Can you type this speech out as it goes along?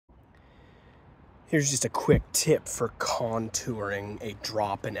Here's just a quick tip for contouring a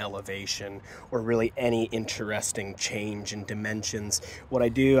drop in elevation or really any interesting change in dimensions. What I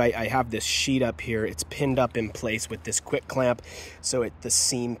do, I have this sheet up here. It's pinned up in place with this quick clamp so the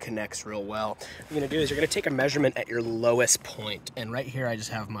seam connects real well. What you're gonna do is you're gonna take a measurement at your lowest point, and right here I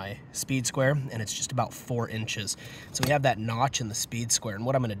just have my speed square and it's just about 4 inches. So we have that notch in the speed square, and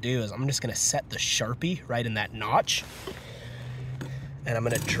what I'm gonna do is I'm just gonna set the Sharpie right in that notch, and I'm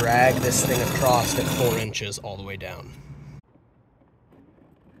gonna drag this thing across at 4 inches all the way down.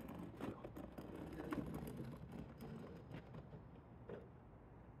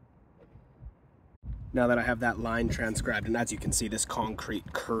 Now that I have that line transcribed, and as you can see, this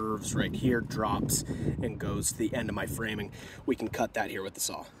concrete curves right here, drops and goes to the end of my framing, we can cut that here with the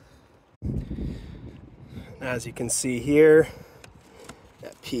saw. As you can see here,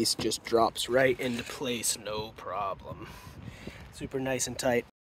 that piece just drops right into place, no problem. Super nice and tight.